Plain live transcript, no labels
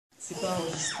C'est pas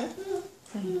enregistré?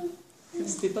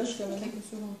 C'était pas jusqu'à maintenant? Quelques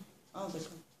secondes. Ah,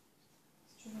 d'accord.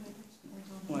 Si tu veux la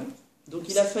Ouais. Donc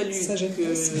il a fallu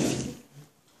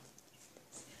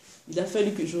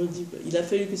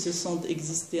que ce centre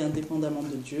existait indépendamment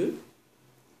de Dieu,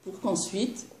 pour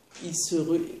qu'ensuite,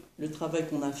 le travail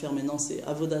qu'on a à faire maintenant, c'est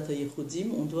Avodat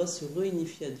HaYechudim, on doit se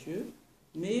réunifier à Dieu,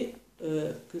 mais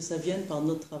que ça vienne par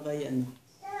notre travail à nous.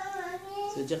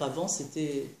 C'est-à-dire avant,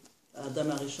 c'était Adam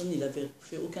Arishon, il n'avait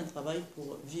fait aucun travail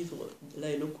pour vivre la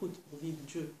Elokut, pour vivre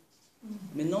Dieu.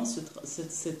 Maintenant,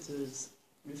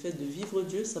 le fait de vivre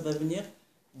Dieu, ça va venir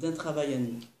d'un travail à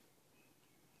nous.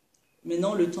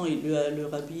 Maintenant, le temps, le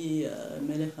rabbi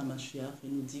Melech HaMashiach,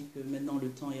 il nous dit que maintenant le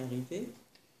temps est arrivé.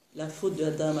 La faute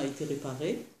d'Adam a été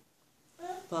réparée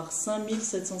par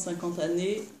 5750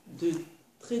 années de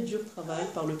très dur travail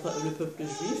par le peuple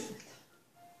juif,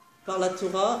 par la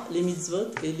Torah, les mitzvot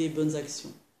et les bonnes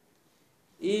actions.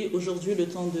 Et aujourd'hui, le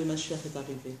temps de Mashiach est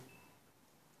arrivé.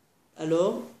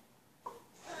 Alors,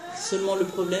 seulement le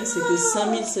problème, c'est que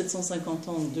 5750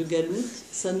 ans de galoute,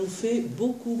 ça nous fait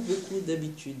beaucoup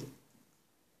d'habitudes.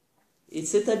 Et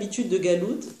cette habitude de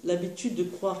galoute, l'habitude de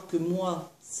croire que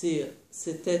moi, c'est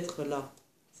cet être-là,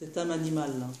 cet âme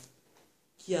animale-là,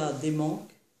 qui a des manques,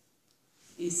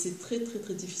 et c'est très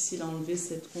difficile à enlever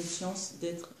cette conscience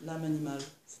d'être l'âme animale.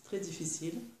 C'est très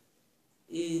difficile.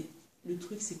 Et le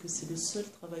truc, c'est que c'est le seul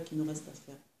travail qui nous reste à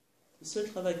faire. Le seul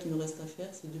travail qui nous reste à faire,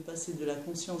 c'est de passer de la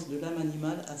conscience de l'âme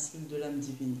animale à celle de l'âme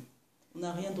divine. On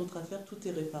n'a rien d'autre à faire, tout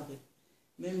est réparé.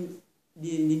 Même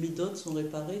les midotes sont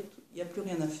réparées, il n'y a plus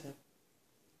rien à faire.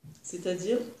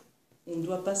 C'est-à-dire, on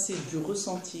doit passer du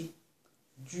ressenti,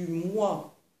 du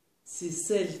moi, c'est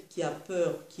celle qui a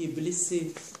peur, qui est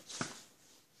blessée,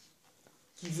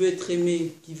 qui veut être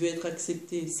aimée, qui veut être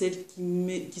acceptée, celle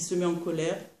qui se met en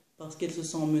colère parce qu'elle se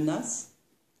sent en menace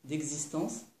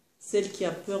d'existence, celle qui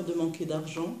a peur de manquer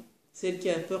d'argent, celle qui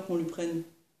a peur qu'on lui prenne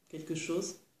quelque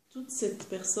chose. Toute cette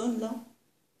personne-là,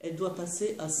 elle doit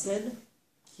passer à celle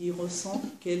qui ressent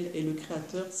qu'elle est le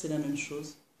créateur, c'est la même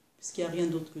chose, puisqu'il n'y a rien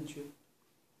d'autre que Dieu.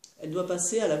 Elle doit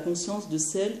passer à la conscience de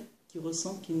celle qui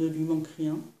ressent qu'il ne lui manque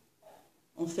rien,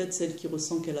 en fait celle qui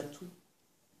ressent qu'elle a tout,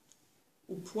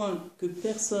 au point que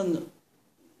personne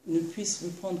ne puisse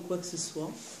lui prendre quoi que ce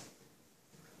soit,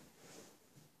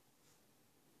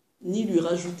 ni lui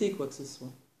rajouter quoi que ce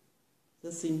soit.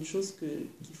 Ça, c'est une chose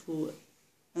qu'il faut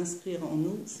inscrire en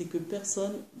nous, c'est que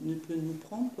personne ne peut nous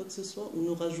prendre quoi que ce soit ou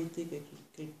nous rajouter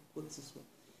quoi que ce soit,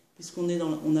 puisqu'on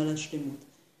on a la shlemut.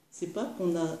 C'est pas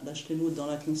qu'on a la shlemut dans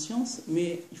la conscience,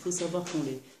 mais il faut savoir qu'on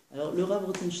l'est. Alors, le Rav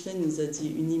Rothenstein nous a dit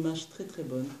une image très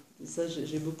bonne, et ça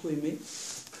j'ai beaucoup aimé.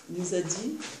 Il nous a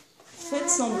dit, faites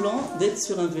semblant d'être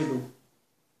sur un vélo.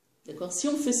 D'accord? Si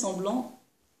on fait semblant,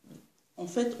 en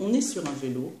fait, on est sur un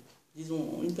vélo.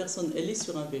 Disons, une personne, elle est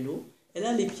sur un vélo, elle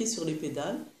a les pieds sur les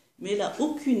pédales, mais elle n'a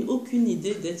aucune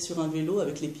idée d'être sur un vélo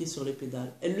avec les pieds sur les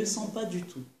pédales. Elle ne le sent pas du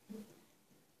tout.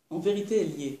 En vérité,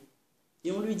 elle y est.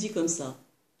 Et on lui dit comme ça,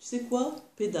 tu sais quoi?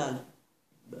 Pédale.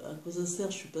 À quoi ça sert?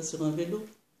 Je ne suis pas sur un vélo.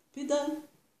 Pédale.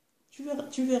 Tu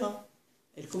verras.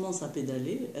 Elle commence à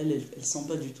pédaler, elle ne sent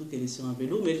pas du tout qu'elle est sur un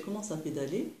vélo, mais elle commence à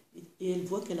pédaler et elle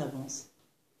voit qu'elle avance.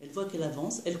 Elle voit qu'elle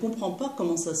avance, elle ne comprend pas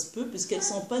comment ça se peut, puisqu'elle ne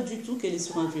sent pas du tout qu'elle est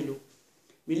sur un vélo.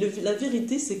 Mais la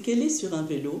vérité, c'est qu'elle est sur un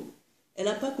vélo, elle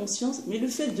n'a pas conscience, mais le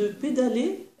fait de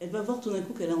pédaler, elle va voir tout d'un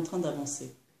coup qu'elle est en train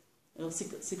d'avancer. Alors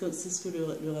c'est ce que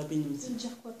le rabbin nous dit. Ça veut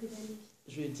dire quoi, pédaler?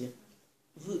 Je vais dire.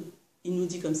 Il nous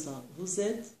dit comme ça, vous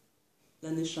êtes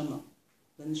la neshama.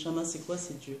 La neshama, c'est quoi?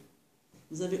 C'est Dieu.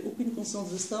 Vous n'avez aucune conscience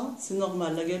de ça, c'est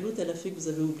normal. La galoute, elle a fait que vous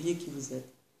avez oublié qui vous êtes.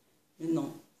 Mais non.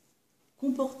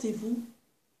 Comportez-vous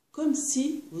comme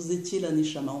si vous étiez la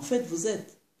neshama. En fait, vous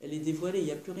êtes. Elle est dévoilée, il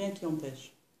n'y a plus rien qui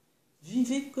empêche.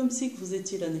 Vivez comme si vous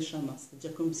étiez la neshama,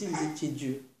 c'est-à-dire comme si vous étiez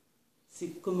Dieu. C'est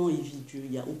comment il vit Dieu,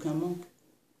 il n'y a aucun manque.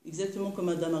 Exactement comme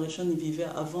Adam Arishon, il vivait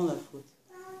avant la faute.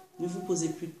 Ne vous posez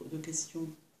plus de questions.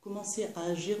 Commencez à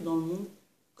agir dans le monde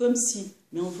comme si.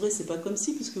 Mais en vrai, ce n'est pas comme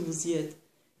si, puisque vous y êtes.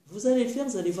 Vous allez le faire,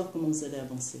 vous allez voir comment vous allez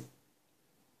avancer.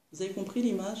 Vous avez compris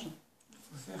l'image?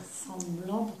 Il faut faire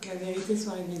semblant pour que la vérité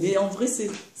soit révélée. Mais en vrai,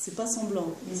 c'est pas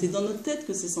semblant. C'est dans notre tête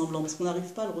que c'est semblant, parce qu'on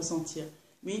n'arrive pas à le ressentir.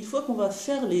 Mais une fois qu'on va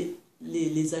faire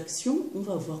les actions, on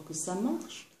va voir que ça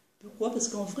marche. Pourquoi? Parce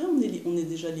qu'en vrai, on est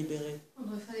déjà libéré. On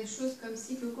devrait faire les choses comme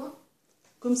si que quoi?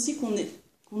 Comme si qu'on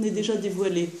est déjà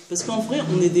dévoilé. Parce qu'en vrai,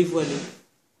 on est dévoilé.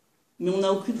 Mais on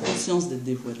n'a aucune conscience d'être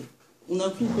dévoilé. On n'a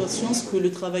aucune conscience que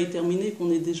le travail est terminé,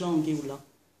 qu'on est déjà en Géoula.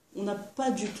 On n'a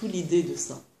pas du tout l'idée de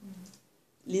ça.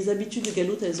 Les habitudes de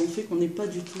galoute, elles ont fait qu'on n'est pas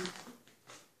du tout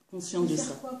conscient de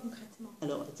ça. Quoi concrètement?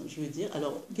 Alors, attends, je vais dire.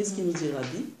 Alors, qu'est-ce qu'il nous dit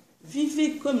Rabbi?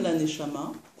 vivez comme la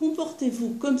Neshama,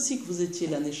 comportez-vous comme si que vous étiez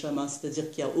la Neshama, c'est-à-dire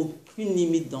qu'il n'y a aucune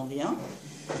limite dans rien.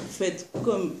 Faites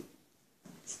comme,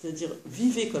 c'est-à-dire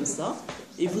vivez comme ça,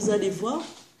 et vous allez voir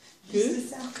que...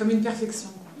 Comme une perfection.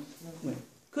 Ouais,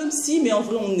 comme si, mais en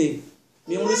vrai on est,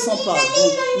 mais on ne le sent pas.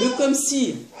 Donc le comme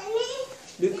si,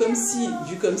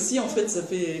 du comme si, en fait, ça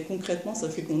fait concrètement, ça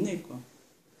fait qu'on est, quoi.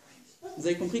 Vous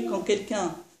avez compris, quand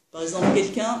quelqu'un, par exemple,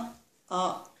 quelqu'un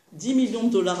a 10 millions de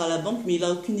dollars à la banque, mais il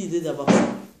n'a aucune idée d'avoir ça.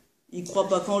 Il ne croit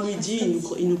pas. Quand on lui dit,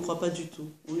 il ne nous croit pas du tout.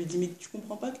 On lui dit, mais tu ne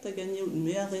comprends pas que tu as gagné.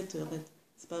 Mais arrête.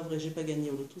 C'est pas vrai, j'ai pas gagné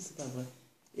au loto, c'est pas vrai.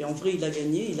 Et en vrai, il a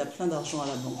gagné, il a plein d'argent à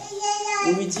la banque.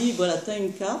 On lui dit, voilà, tu as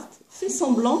une carte, fais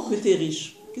semblant que tu es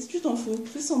riche. Qu'est-ce que tu t'en fous?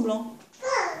 Fais semblant.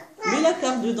 Mets la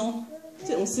carte dedans.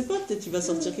 On ne sait pas, peut-être il va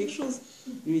sortir quelque chose.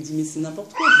 Il lui dit, mais c'est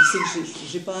n'importe quoi, je sais que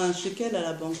j'ai pas un shekel à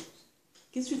la banque.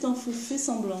 Qu'est-ce que tu t'en fous? Fais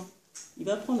semblant. Il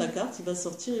va prendre la carte, il va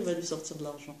sortir, il va lui sortir de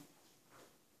l'argent.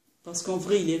 Parce qu'en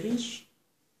vrai, il est riche.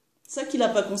 Ça qu'il n'a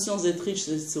pas conscience d'être riche,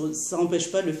 ça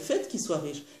n'empêche pas le fait qu'il soit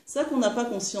riche. Ça qu'on n'a pas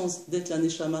conscience d'être la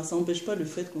Neshama, ça n'empêche pas le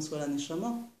fait qu'on soit la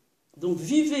Neshama. Donc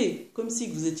vivez comme si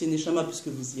vous étiez Neshama puisque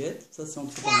vous y êtes. Ça c'est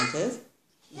entre parenthèses.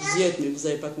 Vous y êtes mais vous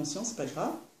n'avez pas conscience, c'est pas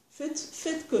grave.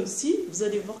 Faites comme si, vous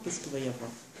allez voir qu'est-ce qu'il va y avoir.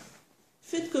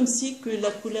 Faites comme si que la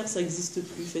colère ça n'existe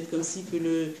plus. Faites comme si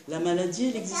que la maladie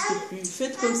elle n'existe plus.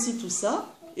 Faites comme si tout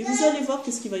ça et vous allez voir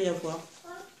qu'est-ce qu'il va y avoir.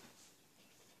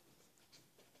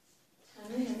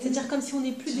 C'est-à-dire comme si on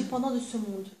n'est plus dépendant de ce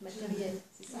monde matériel.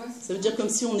 Ça veut dire comme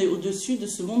si on est au-dessus de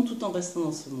ce monde tout en restant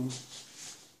dans ce monde.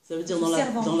 Ça veut dire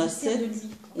dans la tête,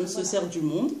 on se sert du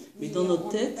monde, mais dans notre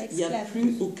tête, il n'y a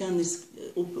plus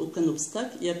aucun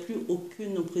obstacle, il n'y a plus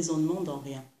aucun emprisonnement dans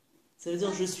rien. Ça veut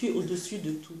dire je suis au-dessus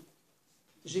de tout.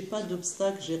 J'ai pas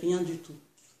d'obstacle, j'ai rien du tout.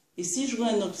 Et si je vois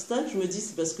un obstacle, je me dis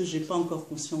c'est parce que j'ai pas encore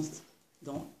conscience.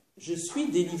 Je suis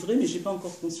délivrée, mais j'ai pas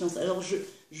encore conscience. Alors je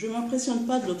ne m'impressionne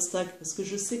pas de l'obstacle, parce que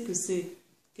je sais que c'est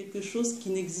quelque chose qui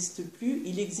n'existe plus.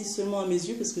 Il existe seulement à mes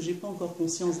yeux, parce que j'ai pas encore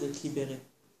conscience d'être libérée.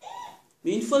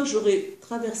 Mais une fois que j'aurai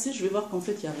traversé, je vais voir qu'en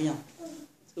fait, il n'y a rien.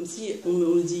 C'est comme si on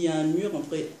me dit il y a un mur, en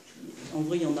vrai,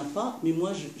 il n'y en a pas, mais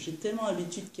moi, j'ai tellement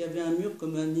l'habitude qu'il y avait un mur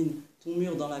comme ton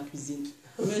mur dans la cuisine.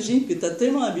 Imagine que tu as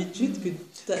tellement l'habitude que tu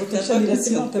n'as pas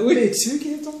conscience. Dessus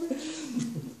qui est tombé.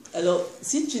 Alors,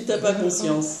 si tu n'as pas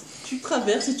conscience, tu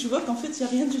traverses et tu vois qu'en fait, il n'y a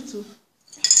rien du tout.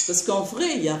 Parce qu'en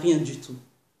vrai, il n'y a rien du tout.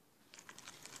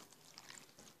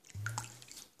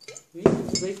 Oui,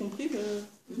 vous avez compris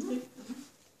le truc?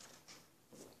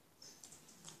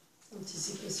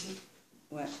 Anticipation.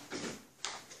 Ouais.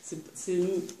 C'est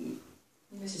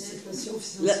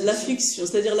la fiction,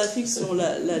 c'est-à-dire la fiction,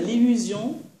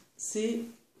 l'illusion, c'est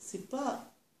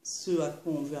pas ce à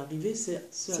quoi on veut arriver, c'est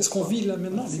ce qu'on vit là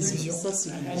maintenant, l'illusion. Ça,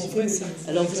 c'est l'illusion.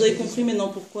 Alors, vous avez compris maintenant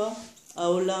pourquoi à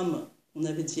Olam, on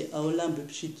avait dit à Olam,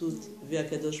 Bepshitut,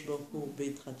 Ve'akadosh Baruch Hu,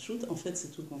 Beitratshut, en fait, c'est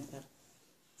tout le contraire.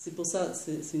 C'est pour ça,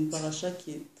 c'est une paracha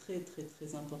qui est très, très,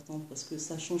 très importante, parce que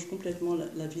ça change complètement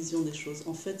la vision des choses.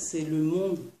 En fait, c'est le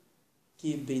monde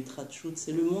qui est Beitratshut,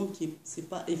 c'est le monde qui c'est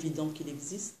pas évident qu'il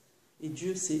existe, et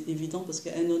Dieu, c'est évident parce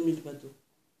qu'il y a un Enon Milvado.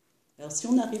 Alors, si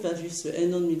on arrive à vivre ce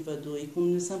Enon Milvado et qu'on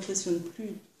ne s'impressionne plus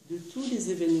de tous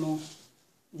les événements,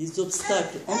 les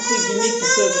obstacles, entre guillemets,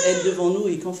 qui peuvent être devant nous,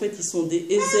 et qu'en fait, ils sont des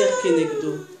Ezer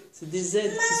Kenegdo, c'est des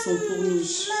aides qui sont pour nous,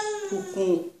 pour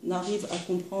qu'on arrive à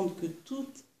comprendre que tout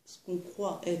ce qu'on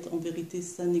croit être en vérité,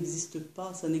 ça n'existe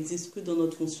pas, ça n'existe que dans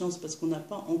notre conscience parce qu'on n'a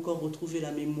pas encore retrouvé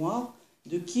la mémoire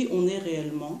de qui on est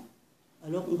réellement.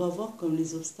 Alors on va voir comme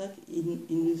les obstacles,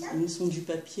 ils sont du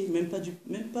papier, même pas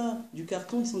du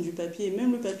carton, ils sont du papier, et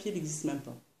même le papier n'existe même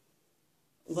pas.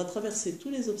 On va traverser tous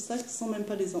les obstacles sans même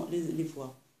pas les voir.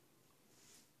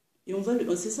 Et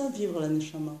c'est ça vivre la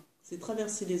Neshama, c'est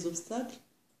traverser les obstacles.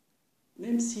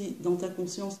 Même si dans ta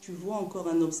conscience tu vois encore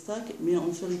un obstacle, mais en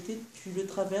vérité tu le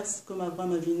traverses comme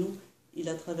Abraham Avinu, il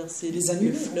a traversé le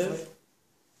fleuve.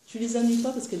 Tu les annules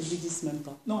pas parce qu'elles n'existent même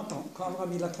pas. Non, attends, quand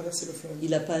Abraham il a traversé le fleuve. Il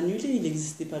n'a pas annulé, il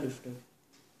n'existait pas le fleuve.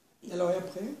 Alors et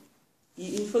après?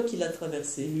 Une fois qu'il a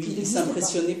traversé, lui, il ne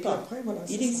s'impressionnait pas. Après, voilà,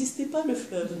 il n'existait pas le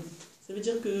fleuve. Ça veut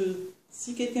dire que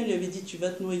si quelqu'un lui avait dit tu vas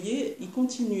te noyer, il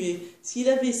continuait. S'il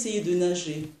avait essayé de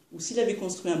nager ou s'il avait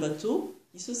construit un bateau,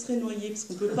 il se serait noyé, parce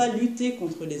qu'on ne peut pas lutter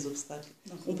contre les obstacles.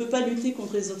 On ne peut pas lutter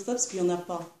contre les obstacles parce qu'il n'y en a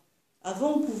pas.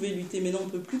 Avant, on pouvait lutter, mais non, on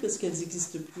ne peut plus parce qu'elles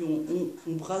n'existent plus.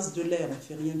 On brasse de l'air, on ne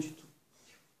fait rien du tout.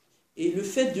 Et le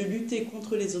fait de lutter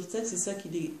contre les obstacles, c'est ça qui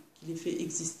les fait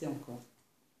exister encore.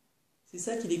 C'est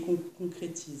ça qui les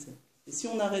concrétise. Et si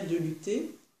on arrête de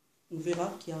lutter, on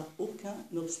verra qu'il n'y a aucun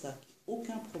obstacle,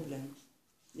 aucun problème.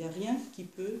 Il n'y a rien qui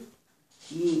peut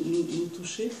nous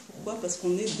toucher. Pourquoi? Parce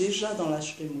qu'on est déjà dans la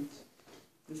shlemut.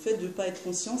 Le fait de ne pas être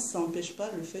conscient, ça n'empêche pas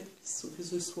le fait que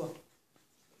ce soit.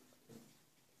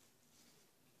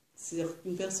 C'est-à-dire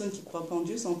qu'une personne qui ne croit pas en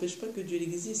Dieu, ça n'empêche pas que Dieu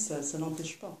existe, ça ne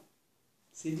l'empêche pas.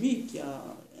 C'est lui qui a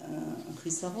un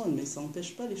chrysaron, mais ça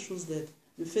n'empêche pas les choses d'être.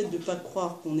 Le fait de ne pas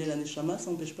croire qu'on est la neshama,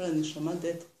 ça n'empêche pas la neshama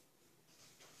d'être.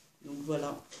 Donc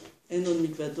voilà, Enon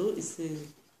Mikvado, et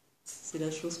c'est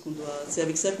la chose qu'on doit, c'est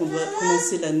avec ça qu'on doit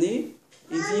commencer l'année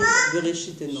et vivre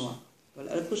Béréchit et Noah.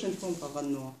 Voilà, la prochaine fois on parlera de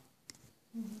Noah.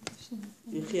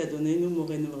 Yechi Adonenu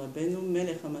Morenu Rabbeinu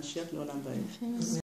Melech HaMashiach L'Olam Vaed.